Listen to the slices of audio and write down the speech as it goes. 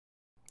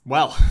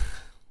Well,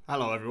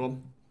 hello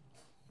everyone.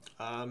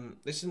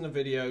 This isn't a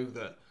video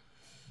that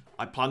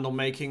I planned on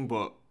making,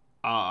 but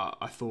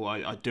I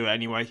thought I'd do it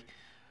anyway.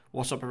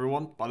 What's up,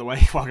 everyone? By the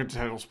way, welcome to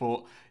TotalSport.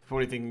 You're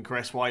probably thinking,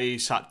 Chris, why are you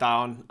sat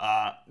down?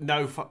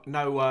 No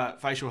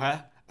facial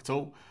hair at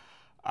all.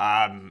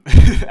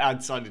 I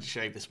decided to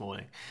shave this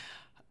morning.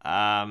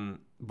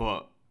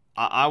 But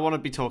I want to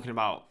be talking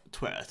about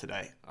Twitter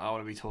today. I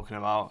want to be talking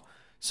about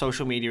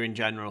social media in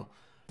general.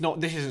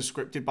 This isn't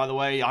scripted, by the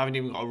way. I haven't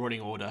even got a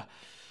running order.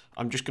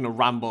 I'm just going to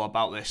ramble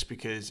about this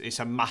because it's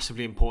a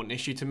massively important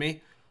issue to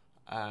me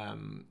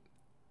and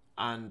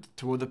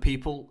to other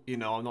people. You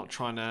know, I'm not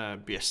trying to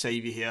be a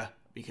savior here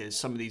because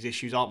some of these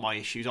issues aren't my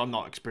issues. I'm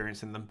not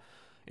experiencing them.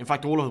 In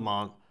fact, all of them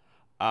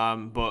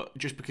aren't. But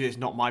just because it's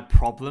not my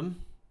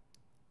problem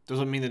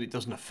doesn't mean that it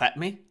doesn't affect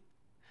me.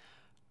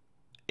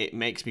 It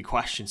makes me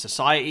question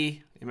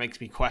society. It makes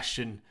me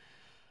question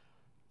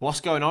what's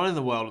going on in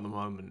the world at the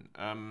moment.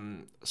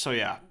 So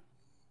yeah.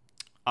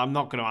 I'm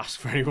not going to ask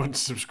for anyone to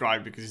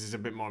subscribe because this is a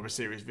bit more of a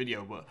serious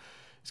video, but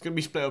it's going to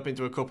be split up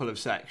into a couple of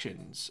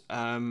sections.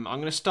 I'm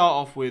going to start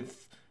off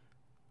with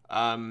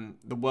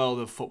the world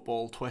of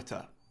football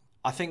Twitter.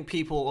 I think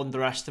people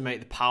underestimate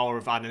the power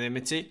of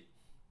anonymity.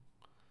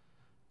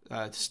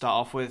 To start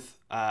off with,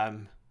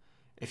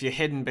 if you're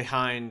hidden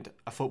behind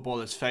a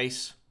footballer's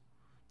face,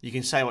 you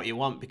can say what you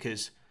want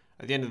because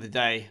at the end of the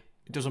day,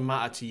 it doesn't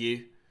matter to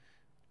you.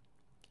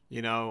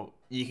 You know,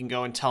 you can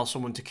go and tell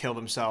someone to kill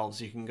themselves.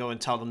 You can go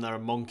and tell them they're a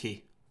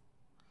monkey.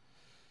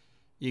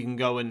 You can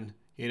go and,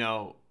 you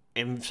know,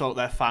 insult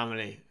their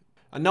family.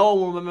 And no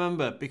one will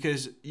remember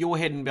because you're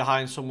hidden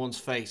behind someone's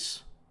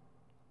face.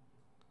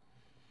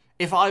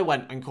 If I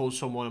went and called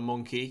someone a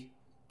monkey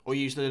or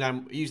used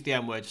the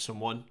N-word to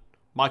someone,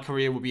 my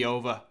career would be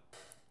over.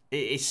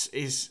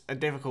 It's a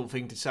difficult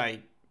thing to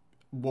say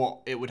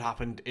what it would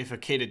happen if a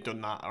kid had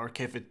done that or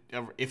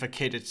if a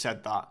kid had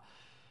said that.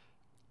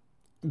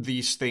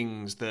 These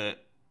things that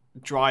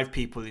drive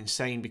people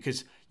insane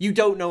because you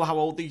don't know how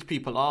old these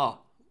people are,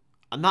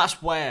 and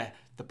that's where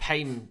the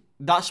pain.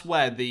 That's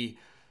where the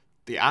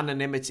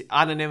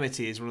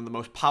anonymity is one of the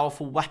most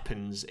powerful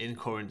weapons in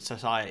current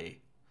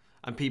society,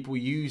 and people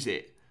use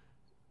it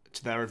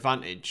to their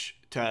advantage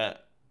to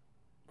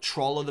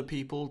troll other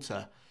people,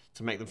 to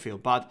make them feel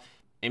bad,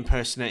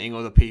 impersonating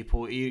other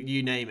people.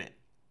 You name it.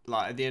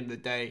 Like at the end of the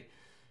day,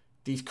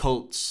 these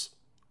cults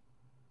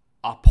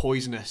are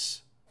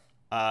poisonous.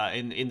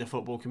 In the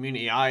football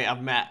community, I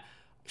have met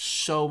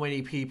so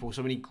many people,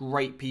 so many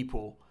great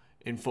people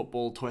in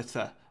football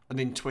Twitter and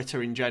in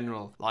Twitter in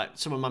general. Like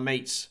some of my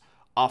mates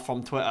are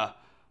from Twitter,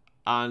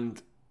 and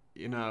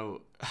you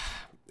know,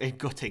 it's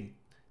gutting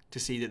to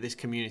see that this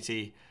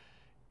community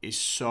is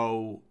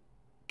so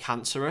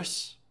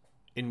cancerous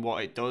in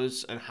what it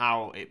does and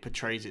how it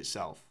portrays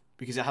itself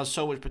because it has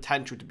so much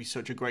potential to be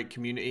such a great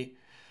community.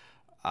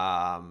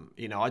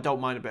 You know, I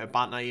don't mind a bit of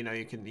banter. You know,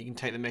 you can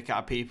take the mick out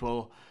of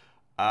people.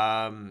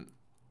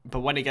 But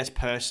when it gets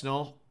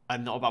personal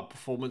and not about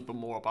performance, but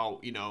more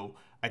about, you know,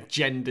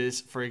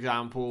 agendas, for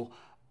example,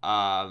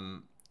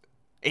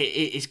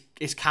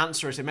 it's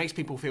cancerous. It makes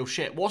people feel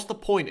shit. What's the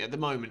point at the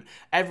moment?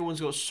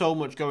 Everyone's got so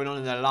much going on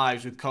in their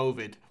lives with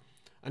COVID.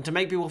 And to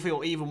make people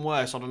feel even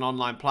worse on an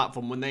online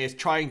platform when they are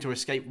trying to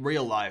escape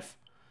real life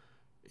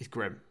is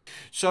grim.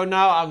 So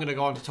now I'm going to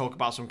go on to talk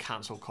about some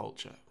cancel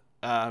culture.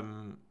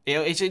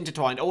 It's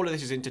intertwined. All of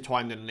this is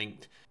intertwined and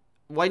linked.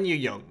 When you're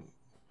young,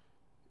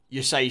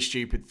 you say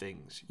stupid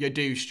things. You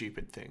do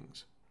stupid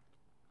things.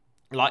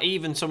 Like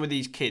even some of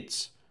these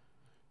kids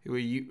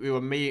who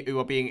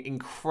are being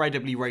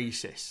incredibly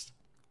racist.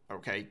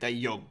 Okay, they're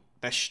young.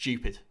 They're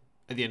stupid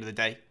at the end of the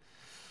day.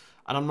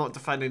 And I'm not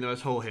defending them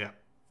at all here.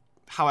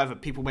 However,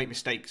 people make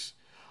mistakes.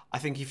 I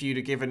think if you'd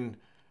have given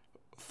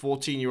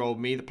 14-year-old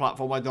me the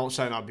platform, I'm not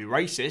saying I'd be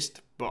racist,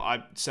 but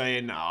I'm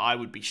saying I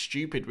would be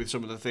stupid with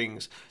some of the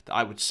things that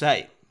I would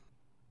say.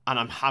 And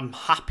I'm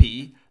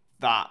happy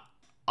that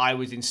I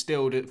was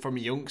instilled from a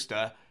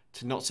youngster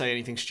to not say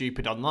anything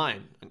stupid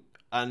online.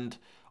 And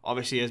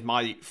obviously as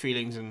my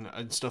feelings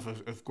and stuff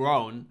have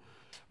grown,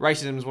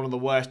 racism is one of the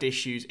worst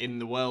issues in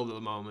the world at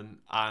the moment.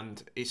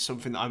 And it's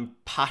something that I'm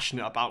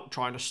passionate about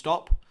trying to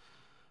stop.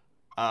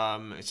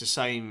 It's the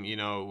same, you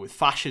know, with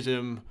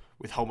fascism,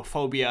 with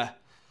homophobia,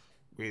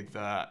 with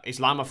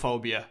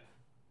Islamophobia.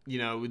 You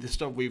know, with the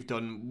stuff we've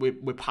done,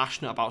 we're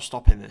passionate about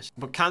stopping this.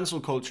 But cancel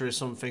culture is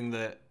something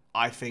that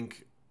I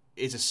think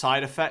is a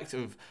side effect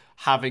of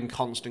having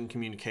constant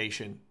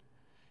communication.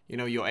 You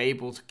know, you're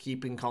able to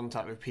keep in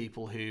contact with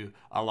people who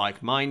are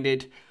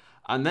like-minded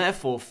and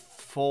therefore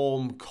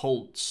form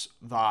cults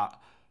that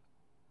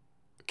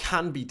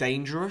can be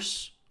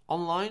dangerous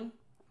online.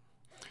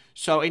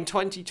 So in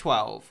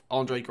 2012,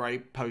 Andre Gray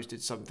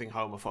posted something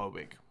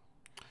homophobic.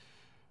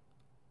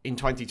 In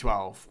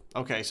 2012.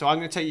 Okay, so I'm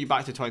going to take you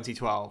back to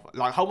 2012.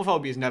 Like,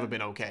 homophobia has never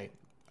been okay.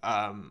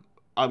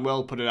 I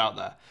will put it out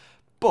there.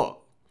 But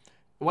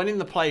when in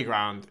the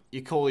playground,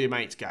 you call your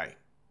mates gay.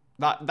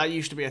 That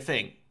used to be a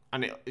thing.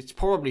 And it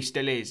probably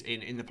still is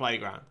in the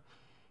playground.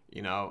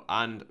 You know,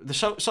 and the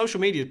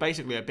social media is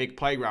basically a big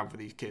playground for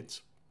these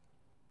kids.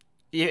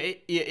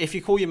 if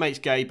you call your mates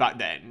gay back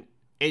then,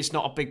 it's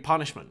not a big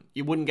punishment.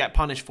 You wouldn't get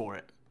punished for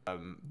it.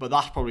 But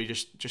that's probably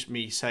just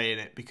me saying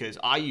it because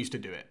I used to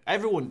do it.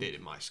 Everyone did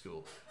in my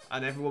school,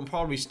 and everyone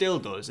probably still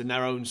does in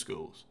their own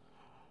schools.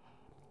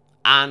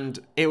 And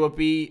it would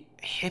be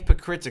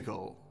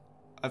hypocritical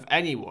of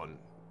anyone,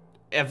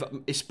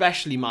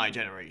 especially my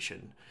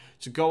generation,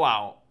 to go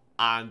out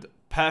and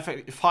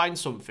perfectly find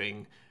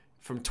something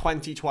from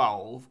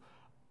 2012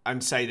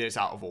 and say that it's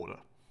out of order.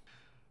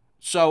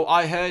 So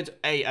I heard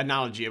a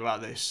analogy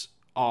about this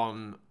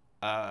on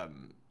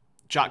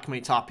Jack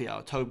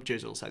Tapia, Tobe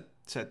Jizzle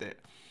said it,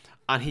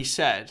 and he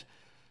said,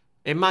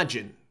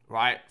 imagine,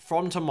 right,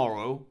 from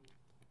tomorrow,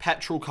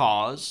 petrol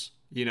cars,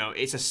 you know,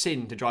 it's a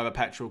sin to drive a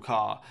petrol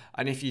car,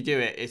 and if you do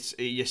it,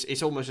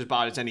 it's almost as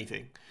bad as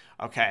anything,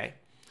 okay?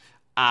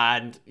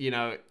 And, you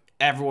know,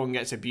 everyone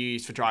gets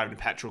abused for driving a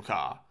petrol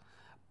car,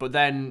 but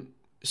then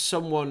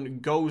someone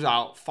goes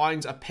out,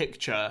 finds a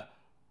picture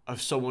of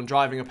someone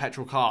driving a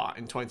petrol car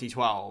in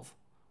 2012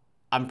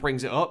 and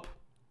brings it up.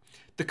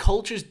 The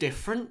culture's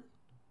different.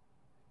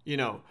 You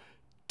know,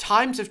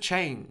 times have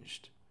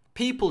changed.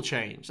 People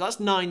change. That's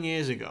 9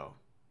 years ago.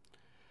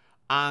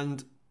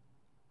 And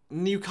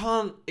you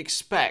can't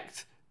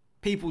expect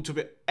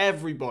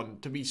everyone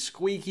to be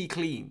squeaky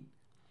clean.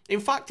 In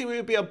fact, it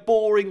would be a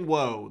boring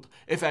world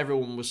if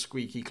everyone was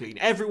squeaky clean.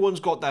 Everyone's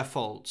got their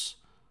faults.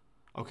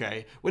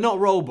 Okay? We're not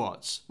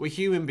robots. We're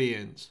human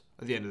beings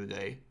at the end of the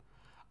day.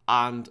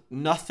 And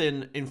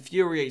nothing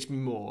infuriates me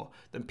more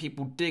than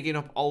people digging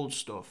up old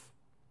stuff.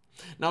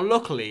 Now,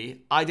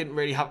 luckily, I didn't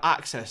really have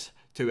access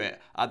to it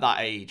at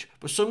that age.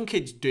 But some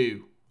kids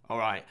do,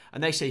 alright?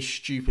 And they say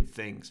stupid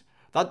things.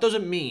 That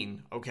doesn't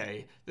mean,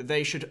 okay, that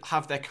they should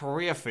have their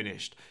career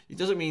finished. It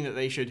doesn't mean that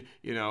they should,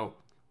 you know,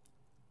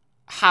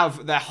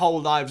 have their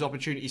whole lives'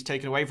 opportunities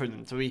taken away from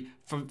them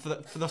for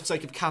the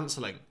sake of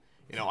cancelling.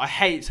 You know, I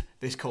hate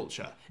this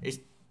culture. It's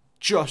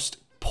just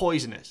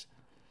poisonous.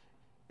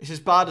 It's as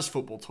bad as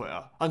football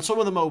Twitter. And some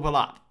of them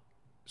overlap.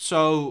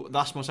 So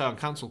that's my say on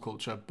cancel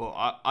culture. But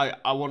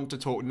I wanted to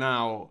talk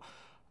now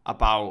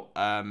about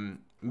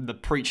the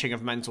preaching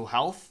of mental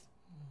health.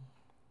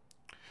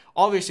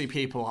 Obviously,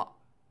 people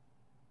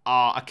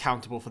are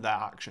accountable for their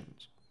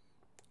actions.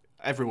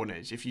 Everyone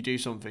is. If you do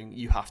something,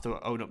 you have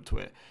to own up to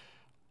it.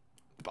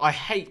 But I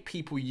hate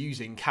people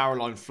using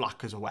Caroline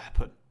Flack as a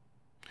weapon.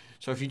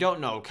 So if you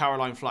don't know,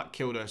 Caroline Flack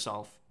killed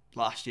herself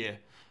last year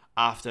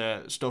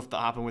after stuff that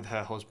happened with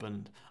her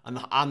husband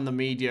and the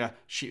media,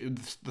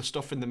 the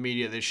stuff in the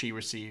media that she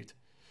received.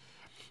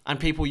 And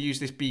people use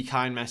this be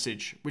kind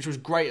message, which was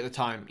great at the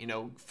time, you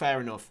know, fair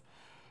enough.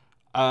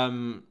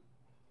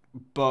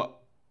 But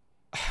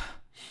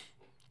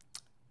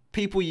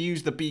people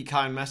use the be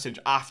kind message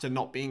after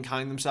not being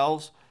kind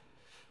themselves.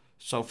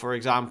 So for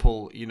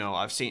example, you know,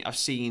 I've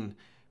seen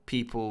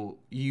people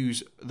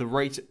use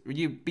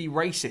be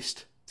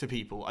racist to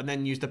people and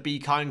then use the be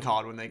kind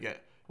card when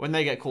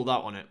they get called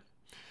out on it.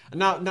 And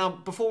now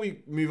before we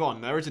move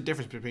on, there is a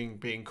difference between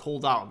being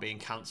called out and being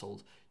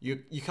cancelled.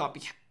 You can't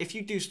be, if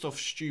you do stuff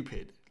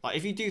stupid, like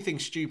if you do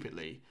things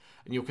stupidly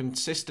and you're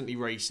consistently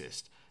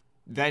racist,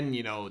 then,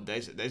 you know,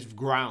 there's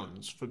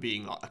grounds for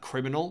being like a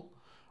criminal,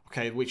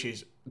 okay, which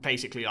is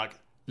basically like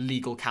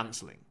legal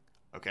cancelling,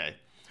 okay?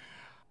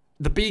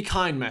 The be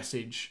kind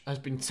message has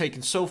been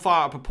taken so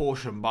far out of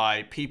proportion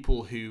by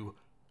people who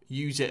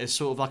use it as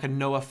sort of like a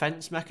no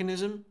offense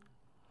mechanism,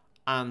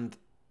 and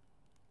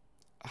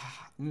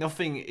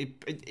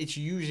it's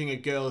using a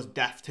girl's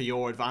death to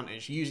your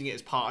advantage, using it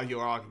as part of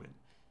your argument.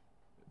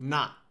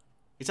 Nah,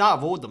 it's out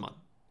of order, man.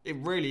 It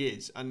really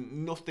is,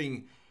 and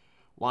nothing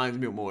winds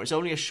me up more. It's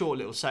only a short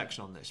little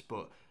section on this,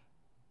 but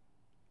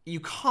you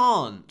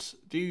can't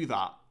do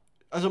that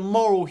as a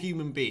moral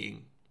human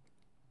being.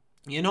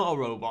 You're not a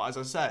robot, as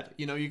I said.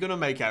 You know, you're going to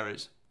make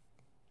errors.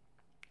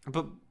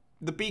 But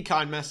the be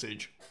kind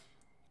message,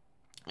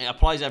 it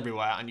applies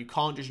everywhere, and you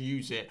can't just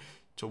use it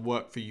to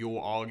work for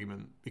your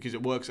argument, because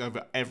it works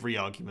over every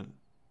argument.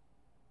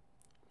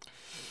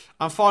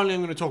 And finally,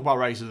 I'm going to talk about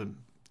racism.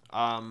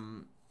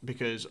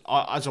 Because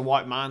as a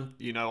white man,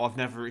 you know, I've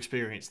never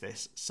experienced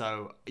this.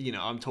 So, you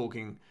know, I'm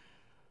talking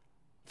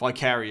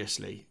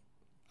vicariously.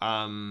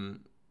 And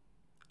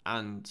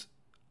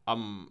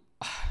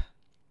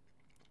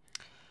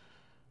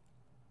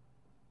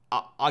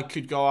I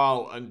could go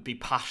out and be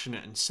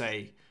passionate and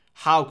say,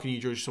 how can you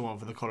judge someone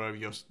for the colour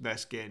of their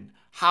skin?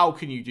 How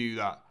can you do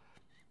that?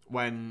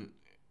 When,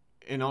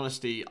 in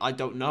honesty, I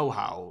don't know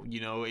how.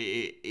 You know,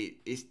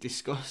 it's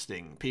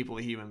disgusting. People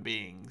are human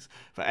beings.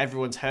 But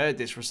everyone's heard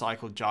this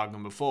recycled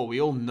jargon before.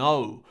 We all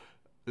know,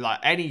 like,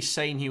 any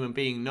sane human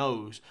being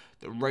knows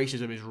that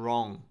racism is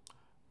wrong.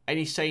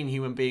 Any sane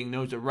human being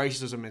knows that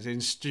racism is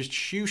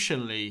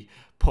institutionally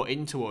put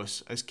into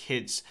us as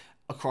kids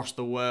across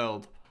the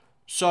world.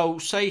 So,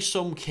 say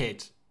some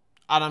kid,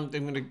 and I'm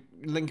going to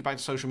link it back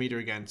to social media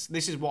again.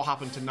 This is what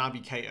happened to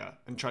Naby Keita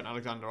and Trent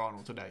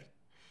Alexander-Arnold today.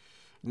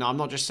 Now, I'm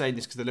not just saying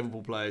this because the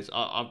Liverpool players.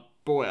 I've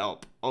brought it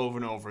up over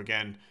and over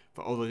again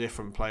for other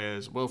different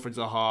players. Wilfried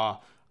Zaha,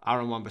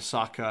 Aaron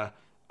Wan-Bissaka,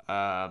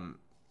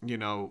 you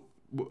know,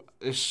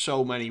 there's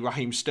so many.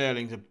 Raheem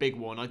Sterling's a big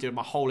one. I did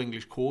my whole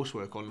English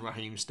coursework on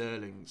Raheem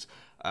Sterling's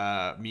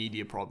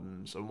media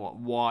problems and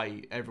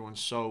why everyone's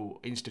so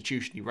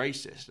institutionally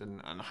racist,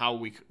 and how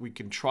we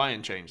can try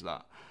and change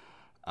that.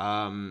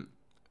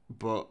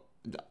 But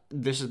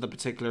this is the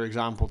particular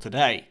example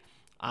today,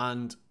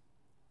 and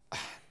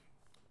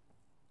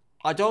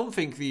I don't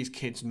think these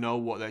kids know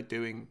what they're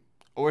doing,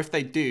 or if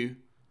they do,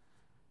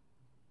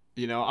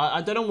 you know,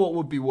 I don't know what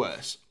would be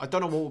worse. I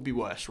don't know what would be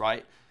worse,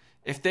 right?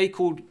 If they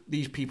called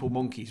these people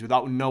monkeys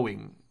without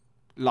knowing,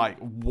 like,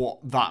 what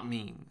that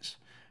means.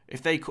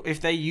 If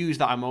they use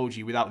that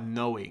emoji without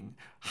knowing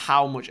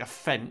how much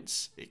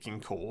offense it can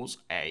cause,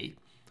 A,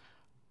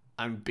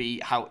 and B,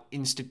 how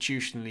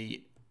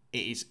institutionally it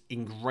is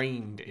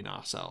ingrained in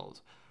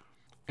ourselves,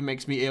 it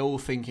makes me ill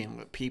thinking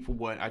that people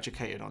weren't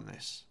educated on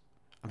this,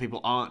 and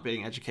people aren't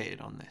being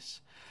educated on this.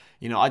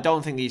 You know, I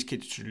don't think these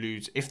kids should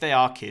lose, if they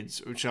are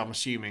kids, which I'm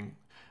assuming,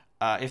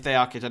 if they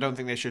are kids, I don't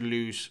think they should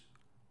lose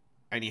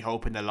any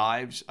hope in their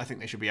lives. I think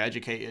they should be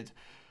educated.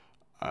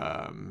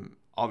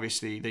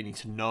 Obviously, they need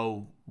to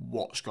know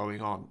what's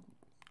going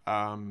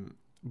on.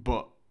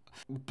 But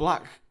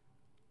black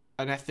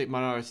and ethnic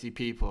minority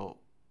people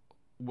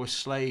were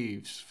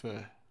slaves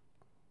for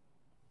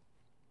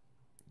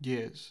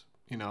years.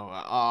 You know,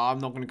 I'm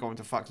not going to go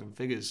into facts and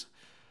figures,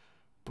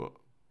 but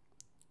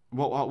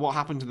what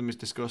happened to them is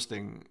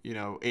disgusting. You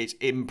know, it's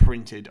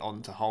imprinted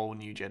onto whole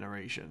new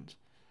generations.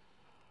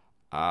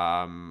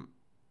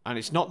 And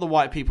it's not the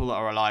white people that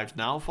are alive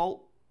now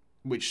fault,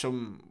 which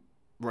some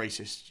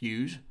racists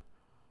use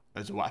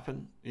as a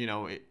weapon. You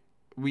know,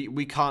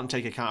 we can't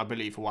take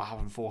accountability for what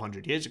happened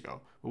 400 years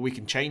ago, but we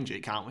can change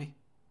it, can't we?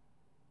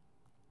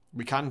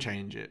 We can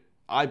change it.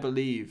 I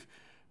believe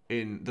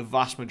in the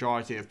vast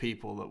majority of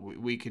people that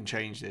we can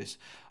change this.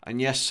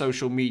 And yes,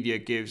 social media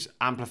gives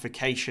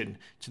amplification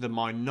to the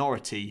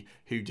minority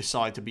who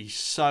decide to be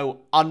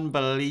so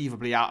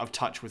unbelievably out of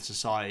touch with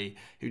society,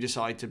 who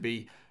decide to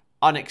be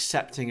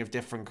unaccepting of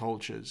different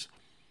cultures.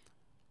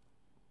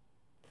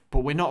 But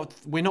we're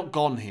not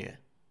gone here.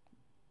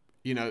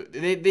 You know,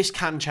 this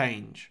can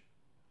change.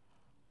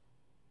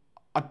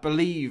 I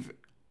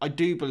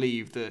do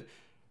believe that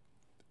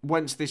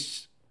once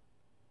this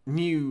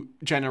new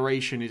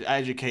generation is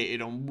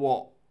educated on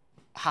what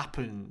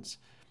happens,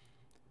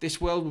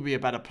 this world will be a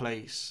better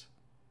place.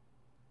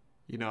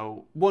 You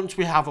know, once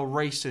we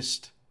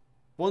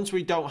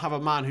don't have a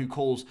man who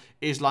calls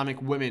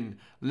Islamic women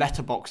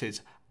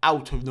letterboxes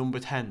out of number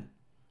 10,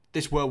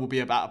 this world will be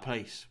a better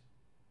place.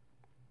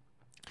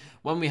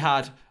 When we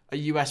had a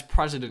US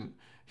president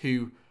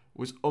who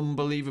was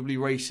unbelievably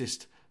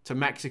racist to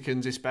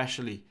Mexicans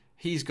especially,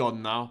 he's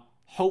gone now.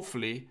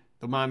 Hopefully,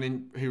 the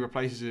man who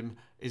replaces him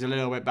is a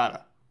little bit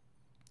better.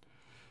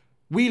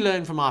 We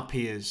learn from our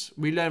peers.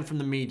 We learn from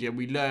the media.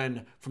 We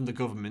learn from the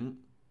government.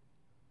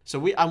 So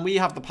we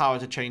have the power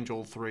to change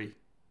all three.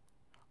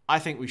 I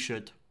think we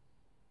should.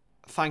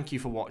 Thank you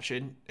for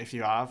watching. If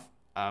you have,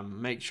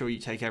 make sure you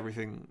take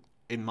everything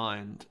in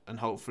mind, and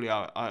hopefully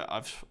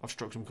I've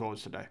struck some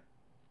chords today.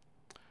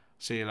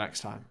 See you next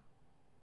time.